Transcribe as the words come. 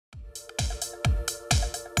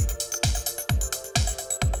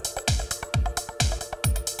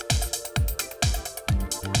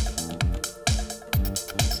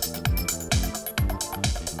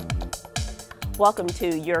Welcome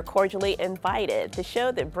to You're Cordially Invited, the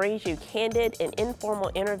show that brings you candid and informal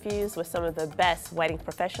interviews with some of the best wedding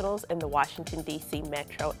professionals in the Washington, D.C.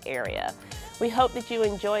 metro area. We hope that you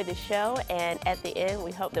enjoy the show, and at the end,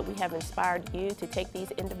 we hope that we have inspired you to take these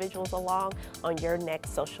individuals along on your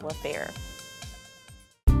next social affair.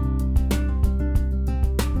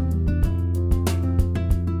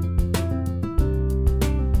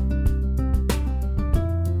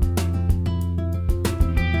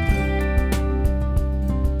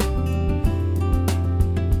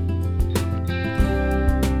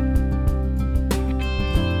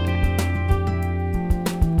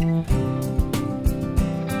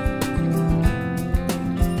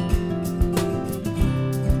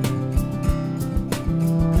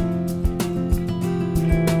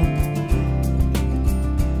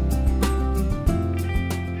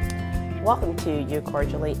 Welcome to You're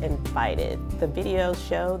Cordially Invited, the video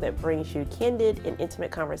show that brings you candid and intimate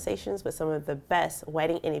conversations with some of the best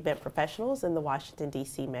wedding and event professionals in the Washington,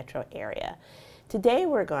 D.C. metro area. Today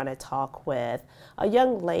we're going to talk with a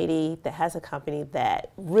young lady that has a company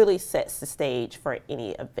that really sets the stage for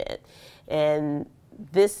any event. And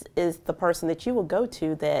this is the person that you will go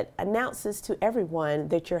to that announces to everyone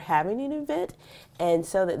that you're having an event, and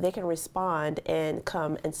so that they can respond and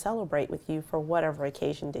come and celebrate with you for whatever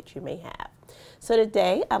occasion that you may have. So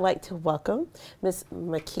today I'd like to welcome Miss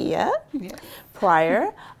Makya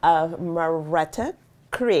Pryor of Mareta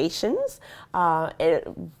Creations, a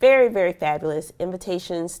very, very fabulous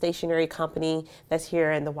invitation stationery company that's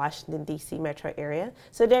here in the Washington, D.C. metro area.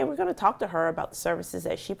 So today we're going to talk to her about the services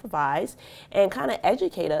that she provides and kind of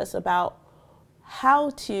educate us about how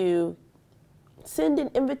to send an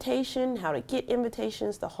invitation, how to get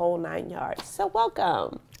invitations, the whole 9 yards. So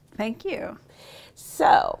welcome. Thank you.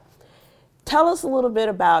 So tell us a little bit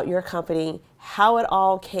about your company, how it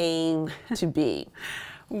all came to be.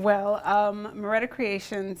 Well, Mareta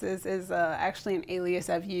Creations is actually an alias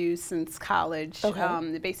I've used since college.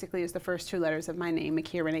 Okay. It basically is the first two letters of my name,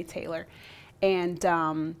 Makya Renee Taylor. And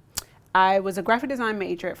I was a graphic design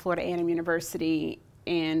major at Florida A&M University.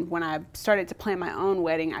 And when I started to plan my own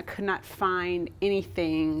wedding, I could not find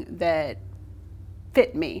anything that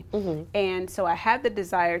fit me. And so I had the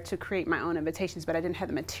desire to create my own invitations, but I didn't have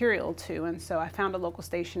the material to. And so I found a local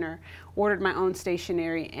stationer, ordered my own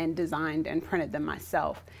stationery, and designed and printed them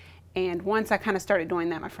myself. And once I kind of started doing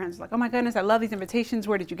that, my friends were like, oh my goodness, I love these invitations.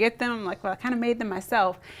 Where did you get them? I'm like, well, I kind of made them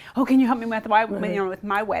myself. Oh, can you help me with with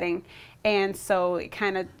my wedding? And so it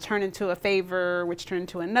kind of turned into a favor, which turned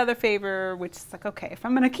into another favor, which is like, okay, if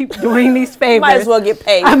I'm going to keep doing these favors, might as well get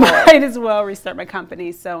paid. I might as well restart my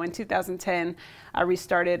company. So in 2010, I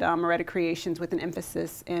restarted Mareta Creations with an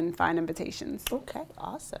emphasis in fine invitations. Okay,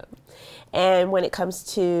 awesome. And when it comes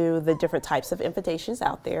to the different types of invitations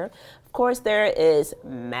out there, of course, there is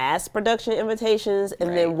mass production invitations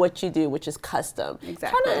and then what you do, which is custom.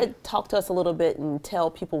 Exactly. Kind of talk to us a little bit and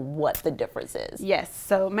tell people what the difference is. Yes,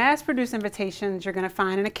 so mass produced invitations you're going to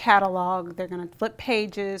find in a catalog. They're going to flip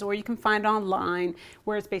pages, or you can find online,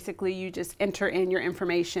 where it's basically you just enter in your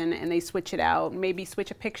information and they switch it out, maybe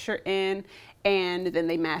switch a picture in, and then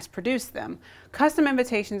they mass produce them. Custom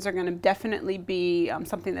invitations are going to definitely be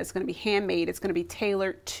something that's going to be handmade. It's going to be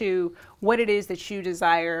tailored to what it is that you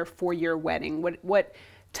desire for your wedding, what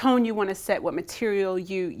tone you want to set, what material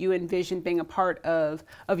you envision being a part of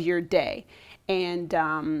your day. And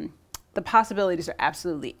the possibilities are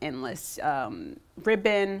absolutely endless.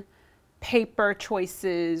 Ribbon, paper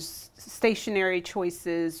choices, stationery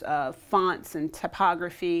choices, fonts and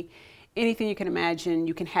typography. Anything you can imagine,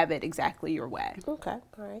 you can have it exactly your way. Okay, all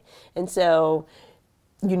right. And so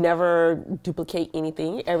you never duplicate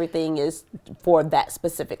anything. Everything is for that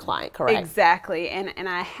specific client, correct? Exactly. And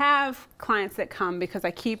I have clients that come because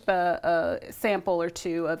I keep a sample or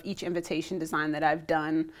two of each invitation design that I've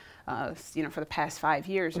done, for the past 5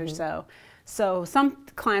 years or so. So some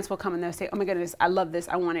clients will come and they'll say, oh my goodness, I love this.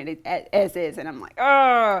 I want it as is. And I'm like,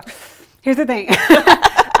 oh, here's the thing.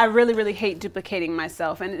 I really, really hate duplicating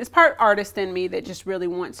myself. And it's part artist in me that just really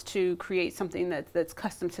wants to create something that's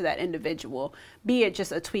custom to that individual, be it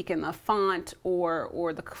just a tweak in the font or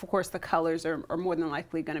of course the colors are more than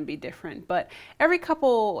likely going to be different. But every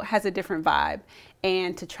couple has a different vibe.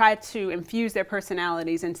 And to try to infuse their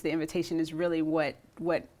personalities into the invitation is really what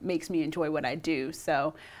makes me enjoy what I do.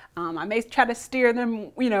 So I may try to steer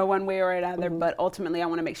them, one way or another, but ultimately I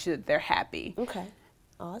want to make sure that they're happy. Okay.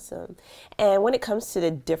 Awesome. And when it comes to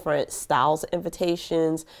the different styles of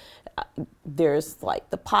invitations, there's like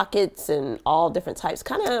the pockets and all different types.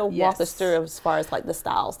 Kind of walk us through as far as like the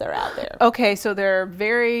styles that are out there. Okay, so there are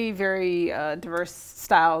very, very diverse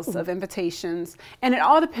styles of invitations, and it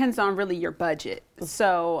all depends on really your budget.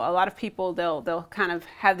 So a lot of people, they'll kind of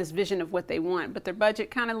have this vision of what they want, but their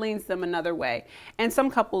budget kind of leans them another way. And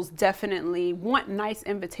some couples definitely want nice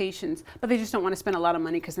invitations, but they just don't want to spend a lot of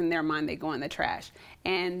money because in their mind they go in the trash.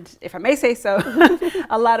 And if I may say so,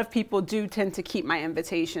 a lot of people do tend to keep my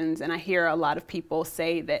invitations, and I hear a lot of people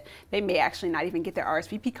say that they may actually not even get their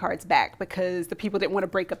RSVP cards back because the people didn't want to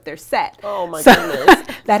break up their set. Oh my goodness.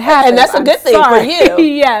 That happens. And that's a good thing for you.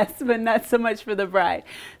 Yes, but not so much for the bride.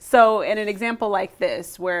 So in an example like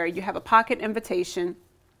this, where you have a pocket invitation,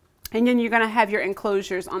 and then you're going to have your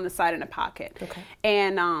enclosures on the side of the pocket. Okay.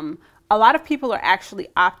 And a lot of people are actually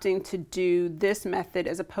opting to do this method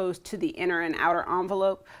as opposed to the inner and outer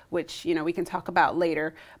envelope, which, you know, we can talk about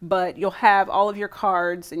later. But you'll have all of your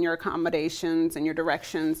cards and your accommodations and your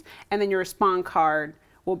directions, and then your respond card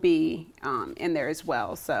will be in there as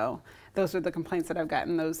well. So those are the complaints that I've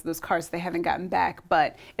gotten, those cards they haven't gotten back.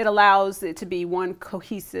 But it allows it to be one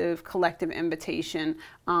cohesive, collective invitation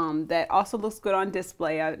that also looks good on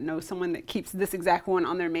display. I know someone that keeps this exact one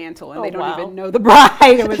on their mantle, and they don't even know the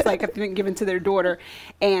bride. It was like been given to their daughter.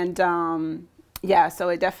 And yeah, so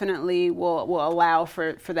it definitely will allow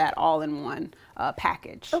for that all-in-one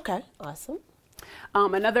package. Okay, awesome.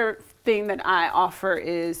 Another thing that I offer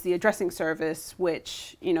is the addressing service,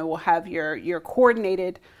 which, you know, will have your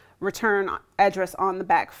coordinated return address on the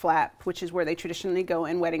back flap, which is where they traditionally go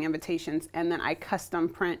in wedding invitations, and then I custom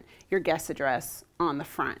print your guest address on the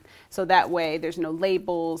front. So that way there's no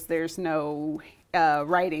labels, there's no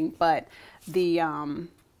writing, but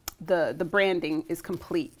the branding is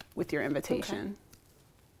complete with your invitation. Okay.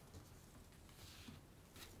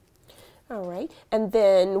 All right. And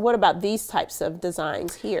then what about these types of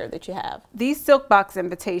designs here that you have? These silk box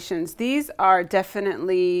invitations, these are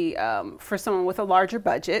definitely for someone with a larger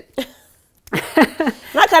budget.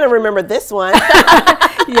 I kind of remember this one.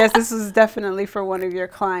 Yes, this was definitely for one of your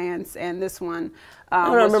clients, and this one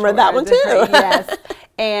I remember that one too. Yes.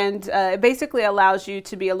 And it basically allows you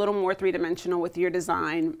to be a little more three-dimensional with your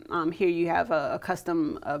design. Here you have a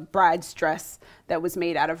custom bride's dress that was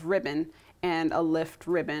made out of ribbon, and a lift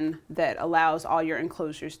ribbon that allows all your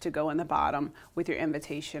enclosures to go in the bottom with your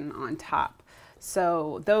invitation on top.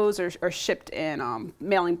 So those are shipped in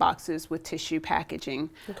mailing boxes with tissue packaging.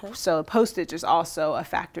 Okay. So postage is also a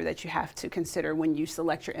factor that you have to consider when you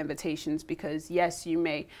select your invitations, because yes, you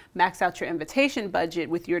may max out your invitation budget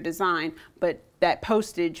with your design, but that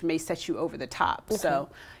postage may set you over the top. Okay. So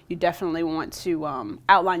you definitely want to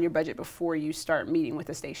outline your budget before you start meeting with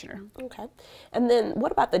a stationer. Okay. And then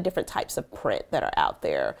what about the different types of print that are out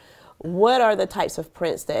there? What are the types of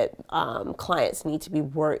prints that clients need to be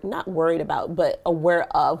not worried about, but aware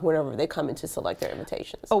of whenever they come in to select their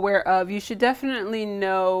invitations? Aware of. You should definitely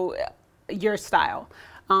know your style.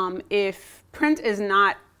 If print is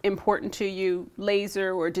not important to you,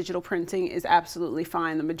 laser or digital printing is absolutely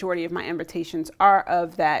fine. The majority of my invitations are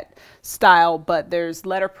of that style, but there's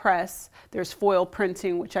letterpress, there's foil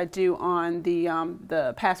printing, which I do on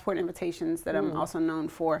the passport invitations that I'm also known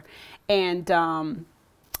for, and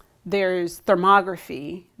there's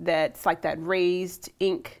thermography that's like that raised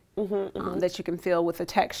ink that you can feel with the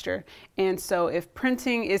texture. And so if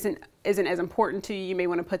printing isn't as important to you, you may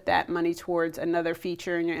want to put that money towards another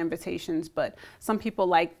feature in your invitations. But some people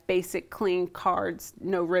like basic clean cards,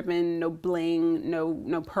 no ribbon, no bling,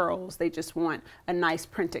 no pearls. They just want a nice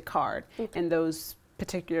printed card. Okay. And those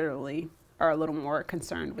particularly are a little more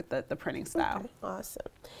concerned with the printing style. Okay. Awesome.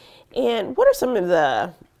 And what are some of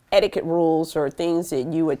the etiquette rules or things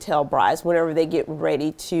that you would tell brides whenever they get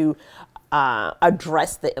ready to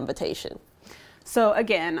address the invitation? So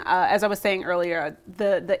again, as I was saying earlier,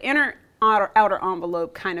 the inner outer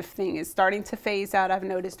envelope kind of thing is starting to phase out. I've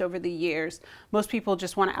noticed over the years, most people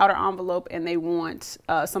just want an outer envelope and they want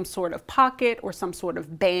some sort of pocket or some sort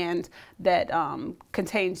of band that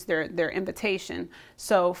contains their invitation.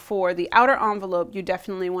 So for the outer envelope, you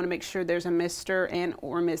definitely want to make sure there's a Mr. and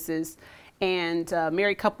or Mrs. And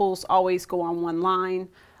married couples always go on one line.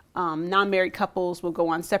 Non-married couples will go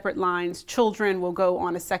on separate lines. Children will go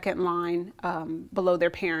on a second line below their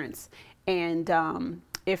parents. And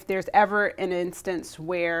if there's ever an instance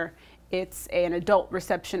where it's an adult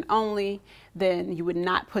reception only, then you would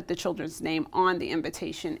not put the children's name on the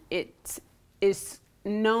invitation. It is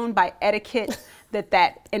known by etiquette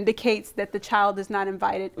that indicates that the child is not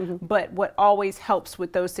invited. But what always helps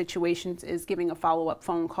with those situations is giving a follow-up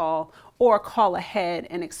phone call or call ahead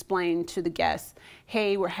and explain to the guests,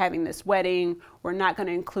 hey, we're having this wedding. We're not going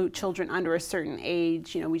to include children under a certain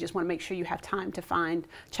age. You know, we just want to make sure you have time to find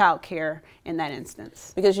childcare in that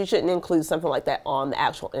instance. Because you shouldn't include something like that on the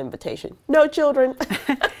actual invitation. No children.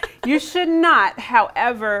 You should not.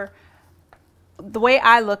 However, the way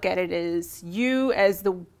I look at it is, you as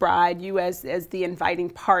the bride, you as the inviting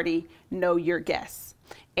party, know your guests.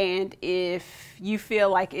 And if you feel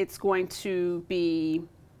like it's going to be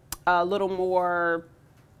a little more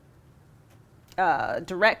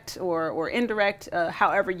direct or indirect,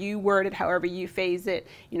 however you word it, however you phase it,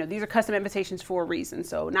 you know, these are custom invitations for a reason.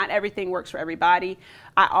 So not everything works for everybody.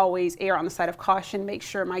 I always err on the side of caution, make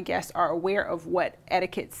sure my guests are aware of what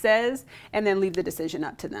etiquette says, and then leave the decision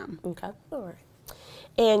up to them. Okay, all right.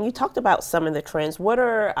 And you talked about some of the trends. What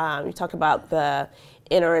are, you talked about the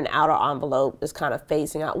inner and outer envelope is kind of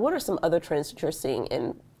phasing out. What are some other trends that you're seeing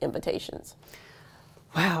in invitations?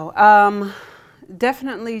 Wow.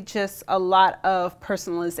 Definitely just a lot of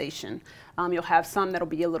personalization. You'll have some that'll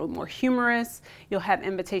be a little more humorous. You'll have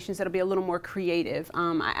invitations that'll be a little more creative.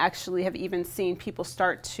 I actually have even seen people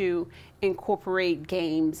start to incorporate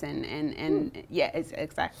games and yeah,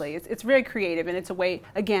 exactly. It's very creative, and it's a way,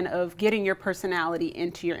 again, of getting your personality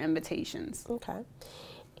into your invitations. Okay.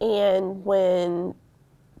 And when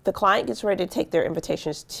the client gets ready to take their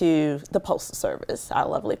invitations to the Postal Service, our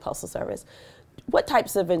lovely Postal Service, what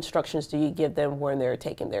types of instructions do you give them when they're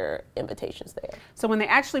taking their invitations there? So when they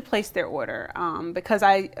actually place their order, because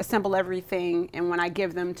I assemble everything, and when I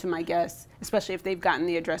give them to my guests, especially if they've gotten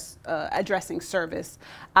the addressing service,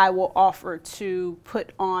 I will offer to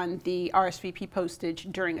put on the RSVP postage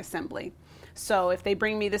during assembly. So if they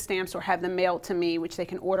bring me the stamps or have them mailed to me, which they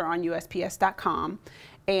can order on USPS.com,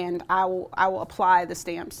 and I will apply the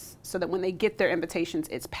stamps so that when they get their invitations,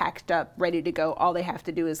 it's packed up, ready to go. All they have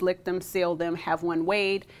to do is lick them, seal them, have one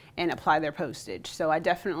weighed, and apply their postage. So I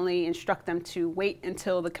definitely instruct them to wait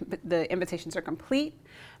until the invitations are complete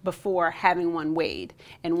before having one weighed.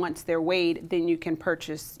 And once they're weighed, then you can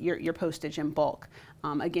purchase your postage in bulk.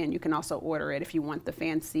 Again, you can also order it if you want the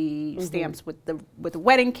fancy stamps with the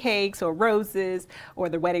wedding cakes or roses or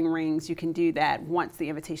the wedding rings. You can do that once the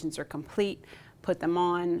invitations are complete. Put them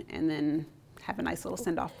on, and then have a nice little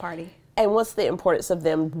send-off party. And what's the importance of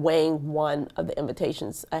them weighing one of the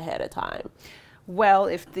invitations ahead of time? Well,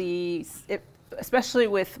 especially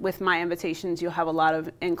with my invitations, you'll have a lot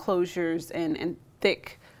of enclosures and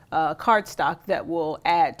thick cardstock that will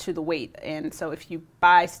add to the weight. And so if you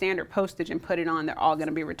buy standard postage and put it on, they're all going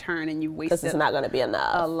to be returned, and you wasted because it's not going to be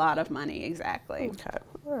enough. A lot of money, exactly. Okay,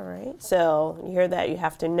 all right. So you hear that, you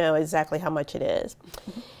have to know exactly how much it is.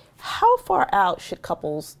 How far out should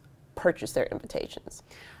couples purchase their invitations?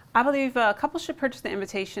 I believe couples should purchase the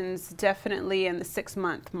invitations definitely in the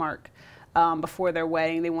 6-month mark before their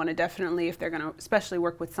wedding. They want to definitely, if they're going to especially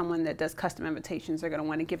work with someone that does custom invitations, they're going to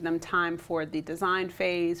want to give them time for the design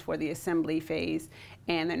phase, for the assembly phase,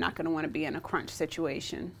 and they're not going to want to be in a crunch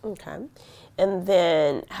situation. Okay. And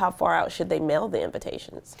then how far out should they mail the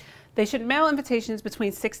invitations? They should mail invitations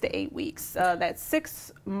between 6 to 8 weeks. That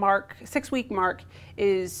 6-week mark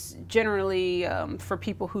is generally for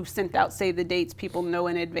people who've sent out save the dates. People know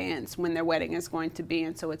in advance when their wedding is going to be,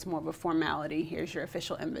 and so it's more of a formality. Here's your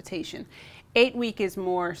official invitation. 8-week is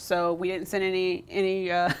more so we didn't send any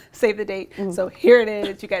save the date, so here it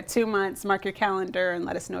is. You got 2 months. Mark your calendar and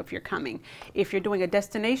let us know if you're coming. If you're doing a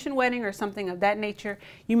destination wedding or something of that nature,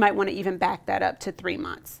 you might want to even back that up to 3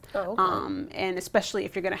 months. Oh, okay. And especially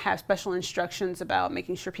if you're going to have special instructions about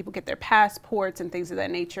making sure people get their passports and things of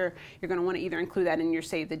that nature, you're going to want to either include that in your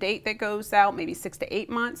save the date that goes out, maybe 6 to 8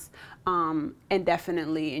 months, and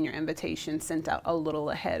definitely in your invitation sent out a little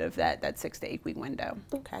ahead of that 6 to 8 week window.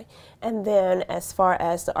 Okay. And then as far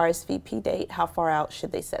as the RSVP date, how far out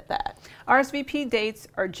should they set that? RSVP dates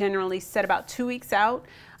are generally set about 2 weeks out.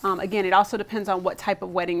 Again, it also depends on what type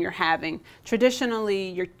of wedding you're having. Traditionally,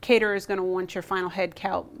 your caterer is going to want your final head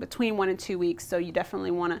count between 1 and 2 weeks, so you definitely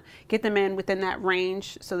want to get them in within that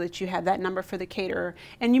range so that you have that number for the caterer.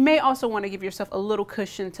 And you may also want to give yourself a little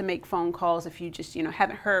cushion to make phone calls if you just,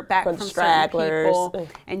 haven't heard back from certain people,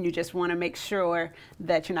 and you just want to make sure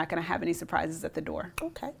that you're not going to have any surprises at the door.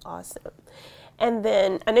 Okay, awesome. And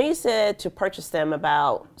then I know you said to purchase them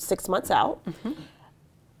about 6 months out.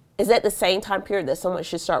 Is that the same time period that someone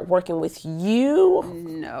should start working with you?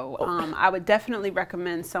 No, I would definitely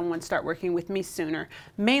recommend someone start working with me sooner,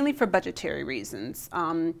 mainly for budgetary reasons.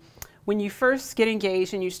 When you first get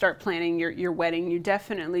engaged and you start planning your wedding, you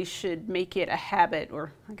definitely should make it a habit,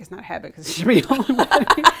 or I guess not a habit because it should be your own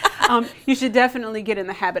wedding. You should definitely get in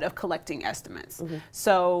the habit of collecting estimates.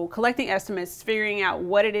 So collecting estimates, figuring out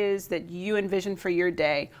what it is that you envision for your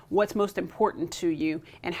day, what's most important to you,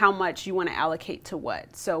 and how much you want to allocate to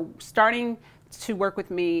what. So starting to work with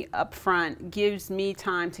me up front gives me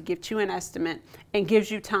time to give you an estimate and gives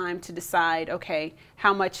you time to decide, okay,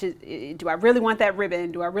 how much do I really want that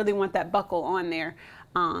ribbon? Do I really want that buckle on there?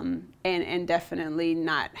 And definitely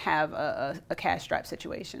not have a cash strapped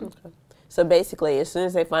situation. Okay. So basically, as soon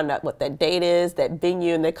as they find out what that date is, that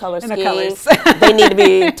venue, and their color scheme, they need to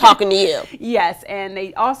be talking to you. Yes, and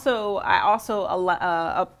I also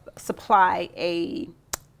supply a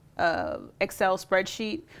Excel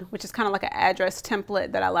spreadsheet, which is kind of like an address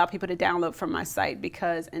template that I allow people to download from my site,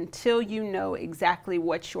 because until you know exactly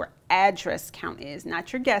what your address count is,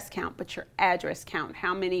 not your guest count, but your address count,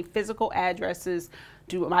 how many physical addresses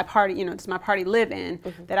does my party live in,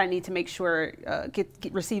 that I need to make sure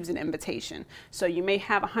receives an invitation. So you may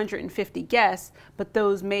have 150 guests, but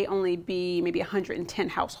those may only be maybe 110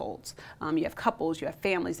 households. You have couples, you have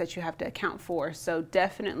families that you have to account for. So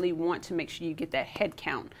definitely want to make sure you get that head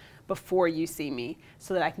count before you see me,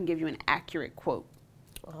 so that I can give you an accurate quote.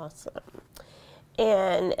 Awesome.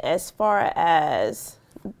 And as far as,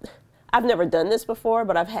 I've never done this before,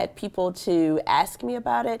 but I've had people to ask me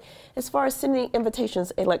about it. As far as sending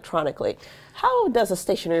invitations electronically, how does a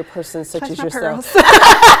stationery person such as yourself,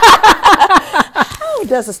 how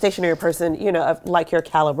does a stationery person, of like your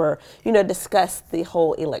caliber, discuss the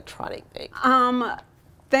whole electronic thing?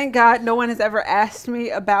 Thank God no one has ever asked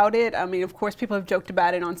me about it. I mean, of course, people have joked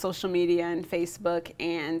about it on social media and Facebook,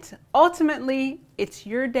 and ultimately, it's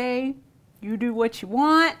your day. You do what you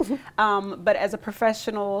want. But as a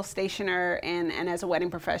professional stationer and as a wedding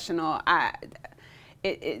professional,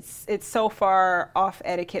 it's so far off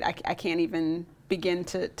etiquette, I can't even begin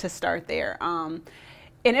to start there.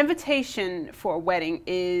 An invitation for a wedding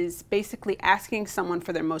is basically asking someone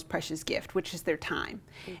for their most precious gift, which is their time.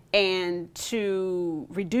 And to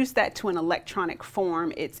reduce that to an electronic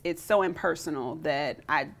form, it's so impersonal that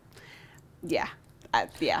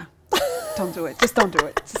don't do it. Just don't do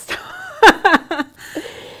it.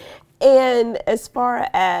 And as far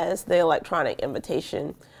as the electronic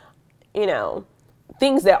invitation,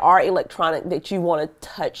 things that are electronic that you want to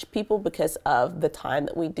touch people because of the time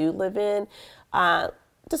that we do live in,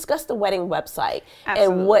 discuss the wedding website.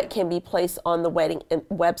 Absolutely. And what can be placed on the wedding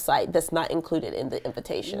website that's not included in the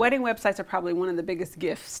invitation. Wedding websites are probably one of the biggest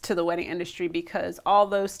gifts to the wedding industry, because all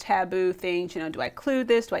those taboo things, do I include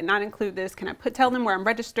this? Do I not include this? Can I tell them where I'm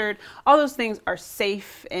registered? All those things are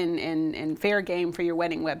safe and fair game for your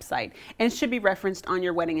wedding website, and should be referenced on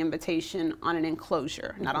your wedding invitation on an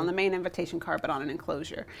enclosure, not on the main invitation card, but on an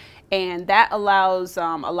enclosure. And that allows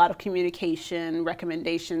a lot of communication,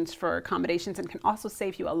 recommendations for accommodations, and can also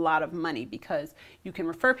save you a lot of money, because you can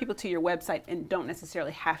refer people to your website and don't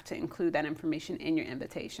necessarily have to include that information in your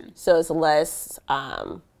invitation. So it's less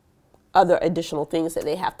other additional things that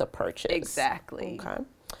they have to purchase. Exactly. Okay.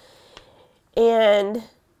 And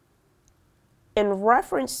in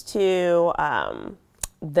reference to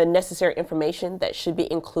the necessary information that should be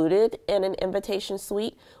included in an invitation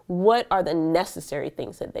suite, what are the necessary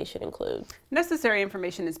things that they should include? Necessary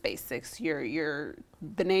information is basics.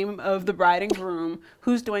 The name of the bride and groom,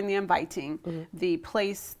 who's doing the inviting, the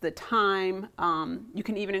place, the time. You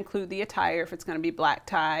can even include the attire if it's going to be black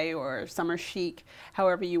tie or summer chic,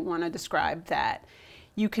 however you want to describe that.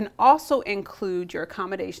 You can also include your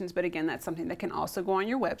accommodations, but again, that's something that can also go on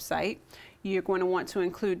your website. You're going to want to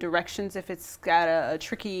include directions if it's got a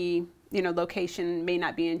tricky, location, may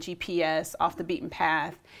not be in GPS, off the beaten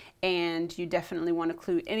path. And you definitely want to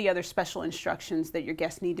include any other special instructions that your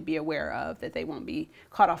guests need to be aware of, that they won't be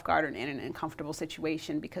caught off guard or in an uncomfortable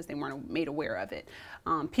situation because they weren't made aware of it.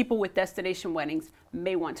 People with destination weddings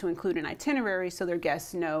may want to include an itinerary so their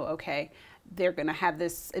guests know, okay, they're going to have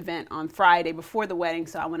this event on Friday before the wedding,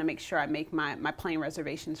 so I want to make sure I make my plane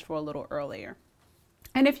reservations for a little earlier.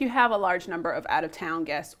 And if you have a large number of out-of-town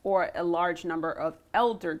guests or a large number of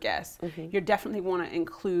elder guests, you definitely want to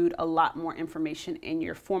include a lot more information in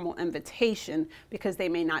your formal invitation, because they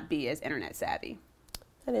may not be as internet savvy.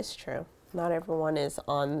 That is true. Not everyone is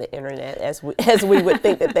on the internet as we would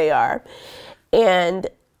think that they are. And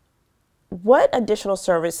what additional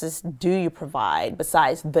services do you provide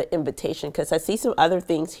besides the invitation? Because I see some other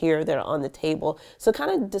things here that are on the table. So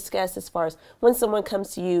kind of discuss, as far as when someone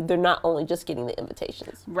comes to you, they're not only just getting the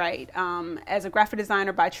invitations. Right. As a graphic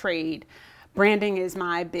designer by trade, branding is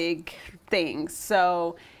my big thing.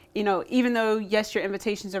 So, even though, yes, your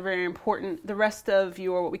invitations are very important, the rest of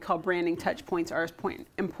your what we call branding touch points are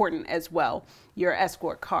important as well. Your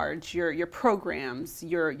escort cards, your programs,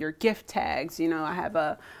 your gift tags. I have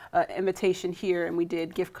a invitation here, and we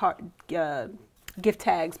did gift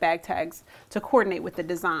tags, bag tags to coordinate with the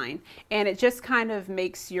design. And it just kind of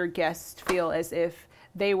makes your guests feel as if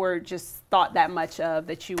they were just thought that much of,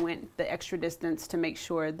 that you went the extra distance to make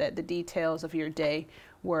sure that the details of your day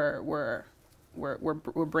were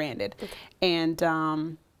branded. Okay.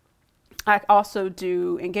 And I also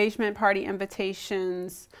do engagement party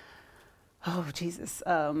invitations. Oh, Jesus.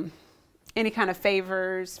 Any kind of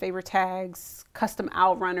favor tags, custom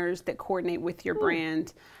outrunners that coordinate with your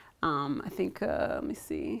brand. I think, let me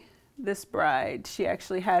see, this bride, she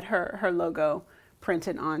actually had her logo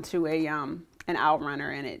printed onto an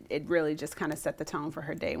outrunner, and it really just kind of set the tone for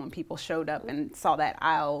her day when people showed up and saw that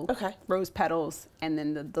aisle, rose petals, and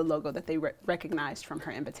then the logo that they recognized from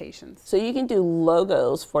her invitations. So you can do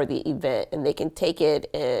logos for the event, and they can take it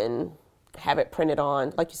and have it printed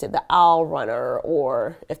on, like you said, the owl runner,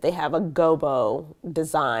 or if they have a gobo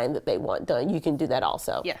design that they want done, you can do that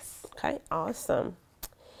also. Yes. Okay, awesome.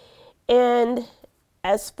 And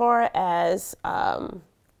as far as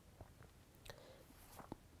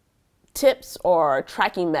tips or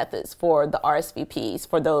tracking methods for the RSVPs,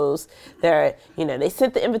 for those that, you know, they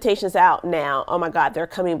sent the invitations out now, oh my God, they're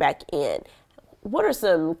coming back in. What are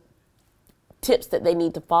some tips that they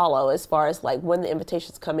need to follow as far as like when the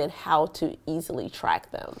invitations come in, how to easily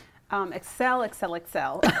track them?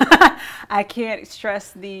 Excel. I can't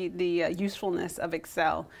stress the usefulness of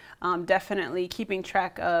Excel. Definitely keeping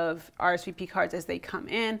track of RSVP cards as they come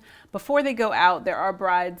in. Before they go out, there are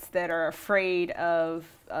brides that are afraid of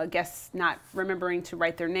guests not remembering to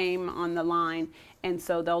write their name on the line, and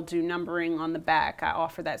so they'll do numbering on the back. I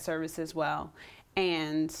offer that service as well.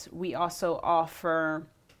 And we also offer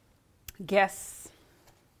guest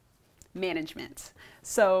management.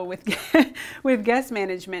 So with guest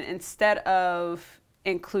management, instead of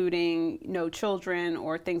including no children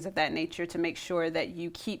or things of that nature, to make sure that you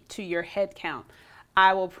keep to your head count,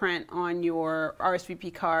 I will print on your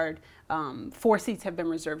RSVP card, 4 seats have been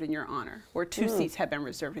reserved in your honor, or 2 seats have been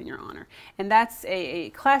reserved in your honor. And that's a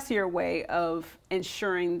classier way of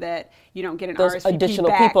ensuring that you don't get an Those RSVP additional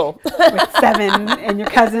back people with 7 and your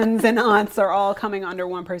cousins and aunts are all coming under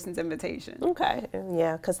one person's invitation. Okay,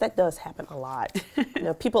 yeah, because that does happen a lot. You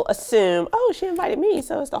know, people assume, oh, she invited me,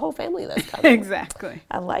 so it's the whole family that's coming. Exactly.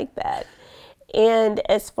 I like that. And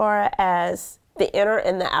as far as the inner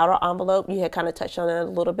and the outer envelope, you had kind of touched on it a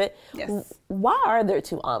little bit. Yes. Why are there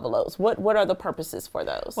 2 envelopes? What are the purposes for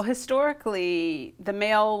those? Well, historically, the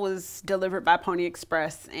mail was delivered by Pony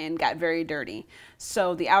Express and got very dirty.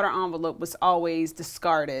 So the outer envelope was always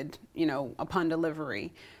discarded, you know, upon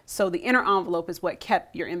delivery. So the inner envelope is what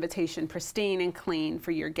kept your invitation pristine and clean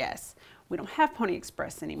for your guests. We don't have Pony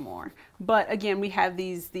Express anymore, but again, we have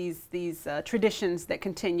these traditions that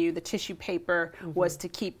continue. The tissue paper was to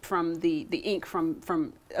keep from the ink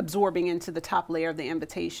from absorbing into the top layer of the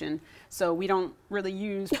invitation. So we don't really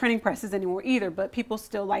use printing presses anymore either, but people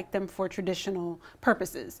still like them for traditional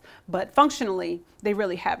purposes. But functionally, they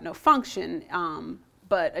really have no function.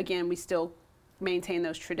 But again, we still maintain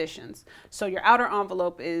those traditions. So your outer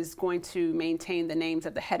envelope is going to maintain the names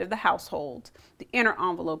of the head of the household. The inner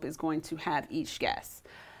envelope is going to have each guest.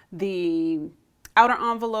 The outer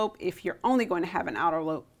envelope, if you're only going to have an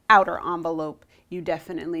outer envelope, you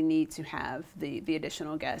definitely need to have the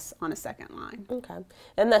additional guests on a second line. Okay.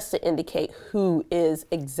 And that's to indicate who is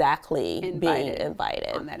exactly being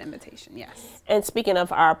invited on that invitation, yes. And speaking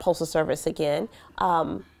of our postal service again,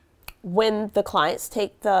 when the clients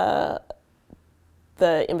take the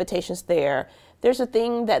invitations there's a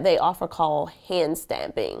thing that they offer called hand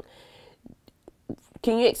stamping.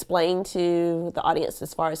 Can you explain to the audience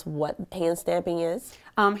as far as what hand stamping is?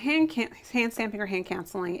 Hand stamping or hand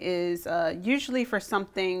canceling is usually for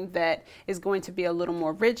something that is going to be a little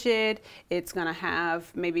more rigid. It's going to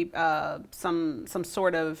have maybe some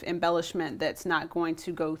sort of embellishment that's not going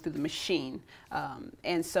to go through the machine.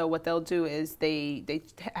 And so what they'll do is they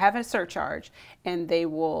have a surcharge, and they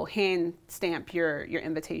will hand stamp your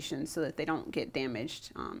invitation so that they don't get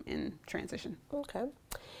damaged in transition. Okay.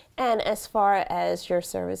 And as far as your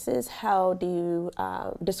services, how do you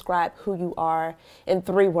describe who you are in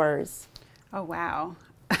 3 words? Oh, wow.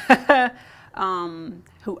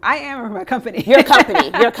 Who I am or my company? Your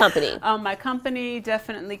company. Your company. My company,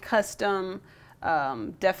 definitely custom,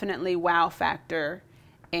 definitely wow factor,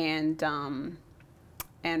 and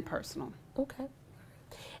personal. Okay.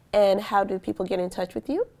 And how do people get in touch with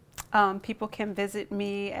you? People can visit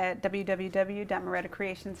me at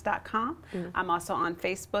www.maretacreations.com. I'm also on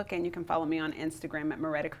Facebook, and you can follow me on Instagram at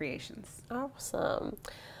Mareta Creations. Awesome.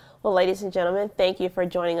 Well, ladies and gentlemen, thank you for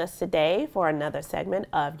joining us today for another segment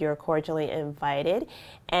of You're Cordially Invited.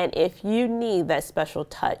 And if you need that special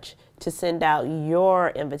touch to send out your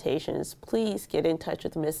invitations, please get in touch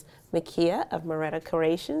with Miss Makya of Mareta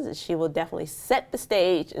Creations, and she will definitely set the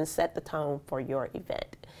stage and set the tone for your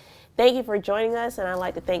event. Thank you for joining us, and I'd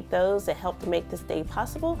like to thank those that helped to make this day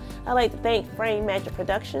possible. I'd like to thank Frame Magic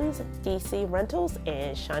Productions, DC Rentals,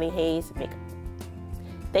 and Shawnee Hayes Makeup.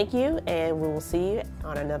 Thank you, and we will see you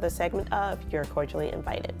on another segment of You're Cordially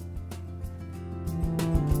Invited.